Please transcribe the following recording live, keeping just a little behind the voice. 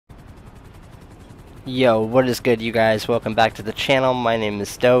Yo, what is good, you guys? Welcome back to the channel. My name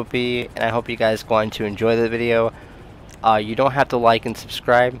is Dopey, and I hope you guys going to enjoy the video. You don't have to like and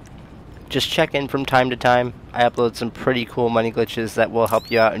subscribe. Just check in from time to time. I upload some pretty cool money glitches that will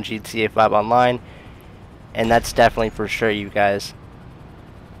help you out in GTA 5 Online, and that's definitely for sure, you guys.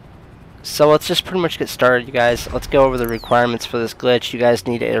 So let's just pretty much get started, you guys. Let's go over the requirements for this glitch. You guys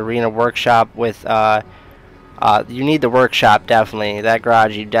need an arena workshop with you need the workshop, definitely. That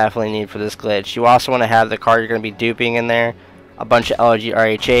garage you definitely need for this glitch. You also want to have the car you're going to be duping in there, a bunch of LG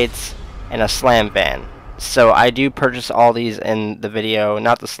RH8s, and a slam van. So I do purchase all these in the video,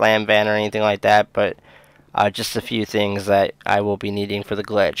 not the slam van or anything like that, but just a few things that I will be needing for the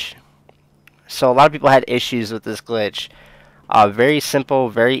glitch. So a lot of people had issues with this glitch. Very simple,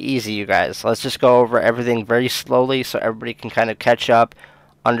 very easy, you guys. Let's just go over everything very slowly so everybody can kind of catch up,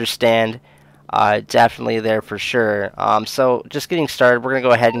 understand. Definitely there for sure. So just getting started, we're going to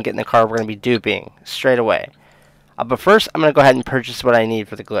go ahead and get in the car we're going to be duping straight away. But first, I'm going to go ahead and purchase what I need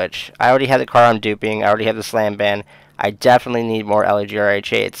for the glitch. I already have the car I'm duping. I already have the slam van. I definitely need more LG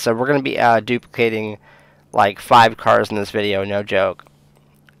RH8. So we're going to be duplicating like 5 cars in this video, no joke.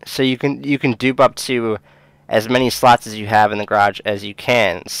 So you can dupe up to as many slots as you have in the garage as you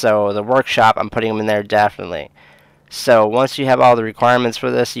can. So the workshop, I'm putting them in there definitely. So once you have all the requirements for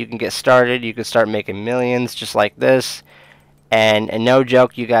this, you can get started. You can start making millions just like this, and no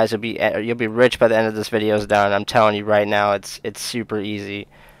joke, you guys will be you'll be rich by the end of this video is done. I'm telling you right now, it's super easy.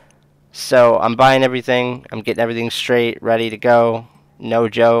 So I'm buying everything. I'm getting everything straight, ready to go. No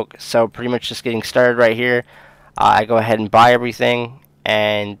joke. So pretty much just getting started right here. I go ahead and buy everything,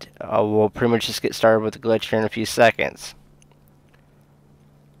 and we'll pretty much just get started with the glitch here in a few seconds.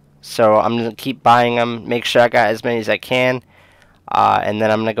 So I'm going to keep buying them, make sure I got as many as I can, and then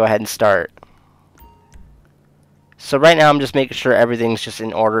I'm going to go ahead and start. So right now I'm just making sure everything's just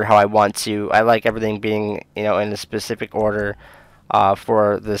in order how I want to. I like everything being, in a specific order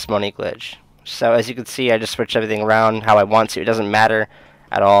for this money glitch. So as you can see, I just switched everything around how I want to. It doesn't matter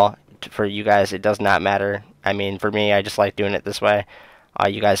at all. For you guys, it does not matter. I mean, for me, I just like doing it this way.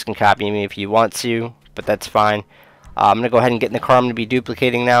 You guys can copy me if you want to, but that's fine. I'm going to go ahead and get in the car I'm going to be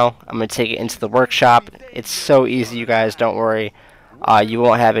duplicating now. I'm going to take it into the workshop. It's so easy, you guys. Don't worry. You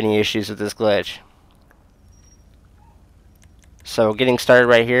won't have any issues with this glitch. So getting started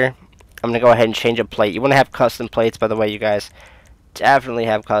right here. I'm going to go ahead and change a plate. You want to have custom plates, by the way, you guys. Definitely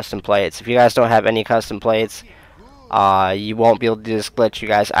have custom plates. If you guys don't have any custom plates, you won't be able to do this glitch, you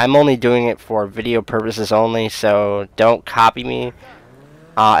guys. I'm only doing it for video purposes only, so don't copy me.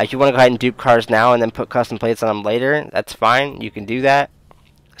 If you want to go ahead and dupe cars now and then put custom plates on them later, that's fine. You can do that.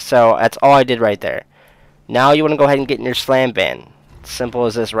 So that's all I did right there. Now you want to go ahead and get in your slam van. Simple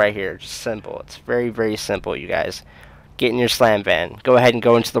as this right here. Just simple. It's very, very simple, you guys. Get in your slam van. Go ahead and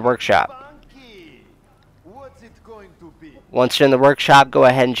go into the workshop. Once you're in the workshop, go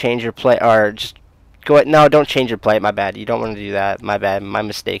ahead and change your plate, or just go ahead. No, don't change your plate. My bad. You don't want to do that. My bad. My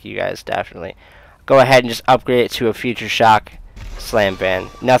mistake, you guys. Definitely. Go ahead and just upgrade it to a Future Shock slam van.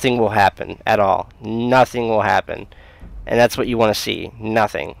 Nothing will happen at all. Nothing will happen. And that's what you want to see.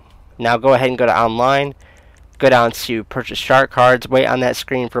 Nothing. Now go ahead and go to online. Go down to purchase shark cards. Wait on that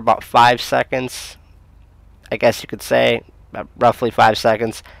screen for about 5 seconds. I guess you could say roughly 5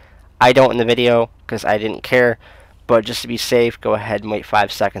 seconds. I don't in the video because I didn't care. But just to be safe, go ahead and wait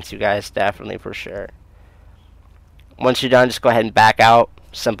 5 seconds, you guys. Definitely for sure. Once you're done, just go ahead and back out.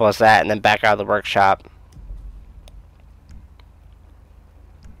 Simple as that. And then back out of the workshop.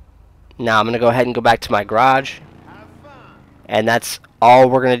 Now I'm going to go ahead and go back to my garage, and that's all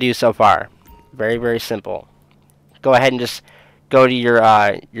we're going to do so far. Very, very simple. Go ahead and just go to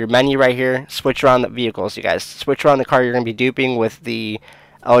your menu right here, switch around the vehicles, you guys. Switch around the car you're going to be duping with the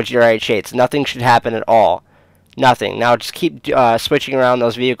LG RH8s. Nothing should happen at all. Nothing. Now just keep switching around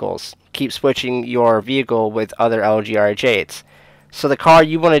those vehicles. Keep switching your vehicle with other LG RH8s. So the car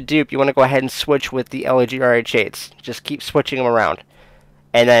you want to dupe, you want to go ahead and switch with the LG RH8s. Just keep switching them around.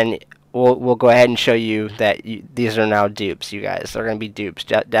 And then we'll go ahead and show you that these are now dupes, you guys. They're going to be dupes,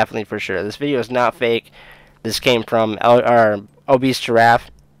 definitely for sure. This video is not fake. This came from Obese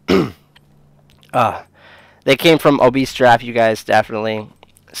Giraffe. They came from Obese Giraffe, you guys, definitely.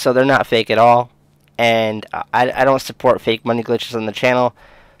 So they're not fake at all. And I don't support fake money glitches on the channel.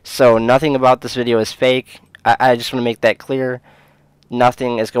 So nothing about this video is fake. I just want to make that clear.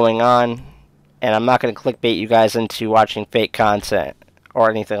 Nothing is going on. And I'm not going to clickbait you guys into watching fake content or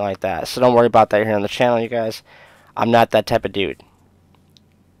anything like that. So don't worry about that here on the channel, you guys. I'm not that type of dude.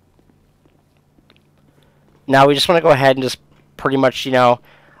 Now we just want to go ahead and just pretty much, get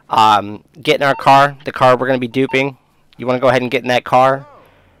in our car, the car we're going to be duping. You want to go ahead and get in that car,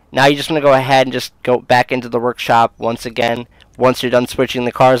 Now you just want to go ahead and just go back into the workshop once again, once you're done switching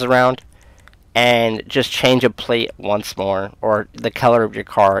the cars around, and just change a plate once more, or the color of your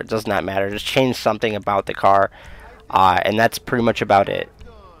car. It does not matter. Just change something about the car, and that's pretty much about it.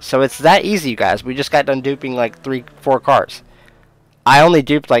 So it's that easy, you guys. We just got done duping like 4 cars. I only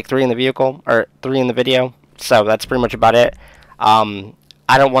duped like 3 in the vehicle, or 3 in the video, so that's pretty much about it.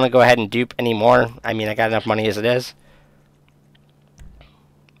 I don't want to go ahead and dupe anymore. I mean, I got enough money as it is.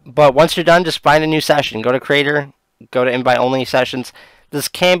 But once you're done, just find a new session. Go to creator, go to invite only sessions. This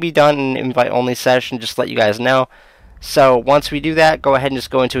can be done in an invite only session, just to let you guys know. So once we do that, go ahead and just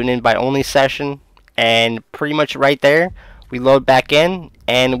go into an invite only session, and pretty much right there, we load back in,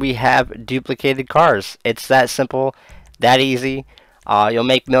 and we have duplicated cars. It's that simple, that easy. You'll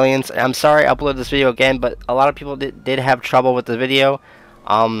make millions. I'm sorry I uploaded this video again, but a lot of people did have trouble with the video.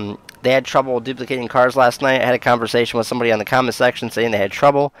 They had trouble duplicating cars last night. I had a conversation with somebody on the comment section saying they had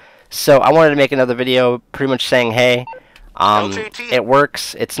trouble. So I wanted to make another video pretty much saying, hey, it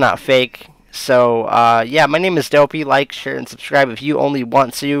works. It's not fake. So, yeah, my name is Dopey. Like, share, and subscribe if you only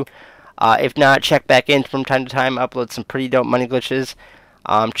want to. If not, check back in from time to time. Upload some pretty dope money glitches.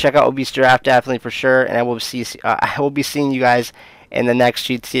 Check out Obese Giraffe definitely for sure. And I will be seeing you guys in the next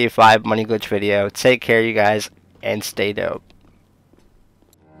GTA 5 money glitch video. Take care, you guys, and stay dope.